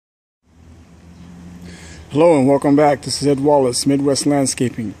Hello and welcome back. This is Ed Wallace, Midwest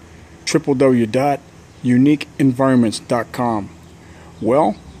Landscaping, www.uniqueenvironments.com.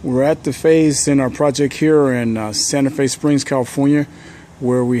 Well, we're at the phase in our project here in Santa Fe Springs, California,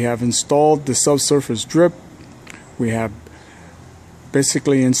 where we have installed the subsurface drip. We have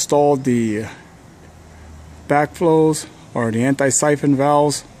basically installed the backflows or the anti-siphon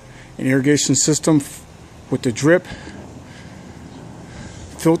valves and irrigation system with the drip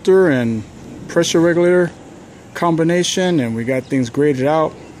filter and pressure regulator combination, and we got things graded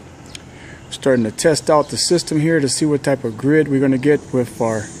out. We're starting to test out the system here to see what type of grid we're going to get with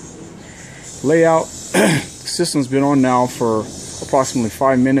our layout. The system's been on now for approximately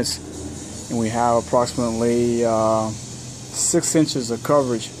 5 minutes, and we have approximately 6 inches of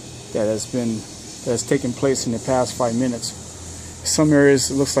coverage that has taken place in the past 5 minutes. Some areas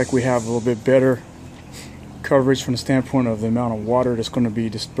it looks like we have a little bit better coverage from the standpoint of the amount of water that's going to be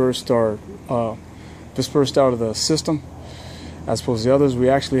dispersed out of the system. As opposed to the others, we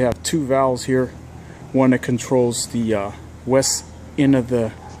actually have 2 valves here. One that controls the west end of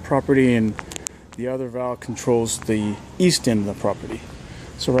the property, and the other valve controls the east end of the property.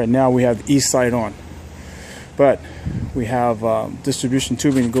 So right now we have the east side on, but we have distribution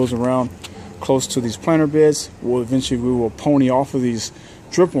tubing that goes around close to these planter beds. We will pony off of these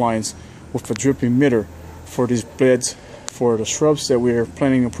drip lines with a drip emitter for these beds for the shrubs that we're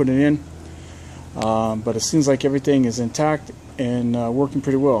planning on putting in. But it seems like everything is intact and working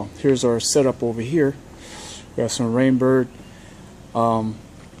pretty well. Here's our setup over here. We have some Rainbird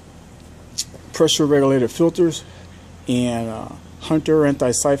pressure regulated filters and Hunter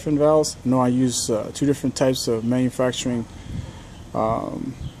anti-siphon valves. I know I use 2 different types of manufacturing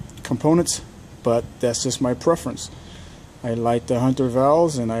components, but that's just my preference. I like the Hunter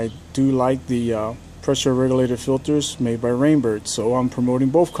valves, and I do like the pressure regulated filters made by Rainbird, so I'm promoting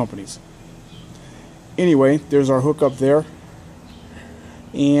both companies. Anyway, there's our hookup there,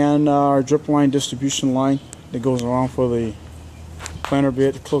 and our drip line distribution line that goes around for the planter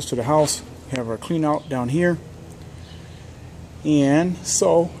bed close to the house. We have our clean out down here, and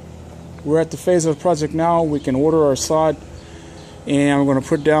so we're at the phase of the project now. We can order our sod, and I'm going to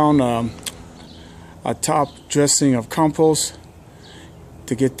put down a top dressing of compost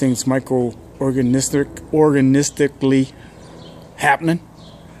to get things organistically happening.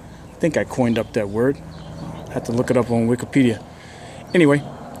 I think I coined up that word. I have to look it up on Wikipedia. Anyway,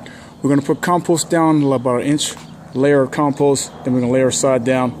 we're going to put compost down, about an inch layer of compost. Then we're going to lay our sod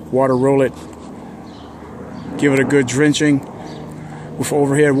down, water roll it, give it a good drenching with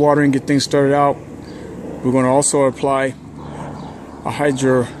overhead watering, get things started out. We're going to also apply a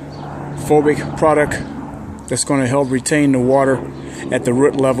hydrophobic product that's going to help retain the water at the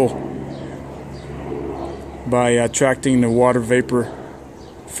root level by attracting the water vapor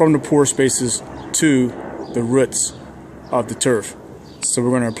from the pore spaces to the roots of the turf. So we're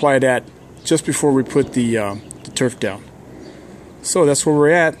going to apply that just before we put the turf down. So that's where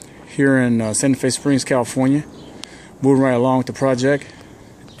we're at here in Santa Fe Springs, California. Moving right along with the project.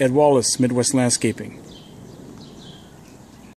 Ed Wallace, Midwest Landscaping.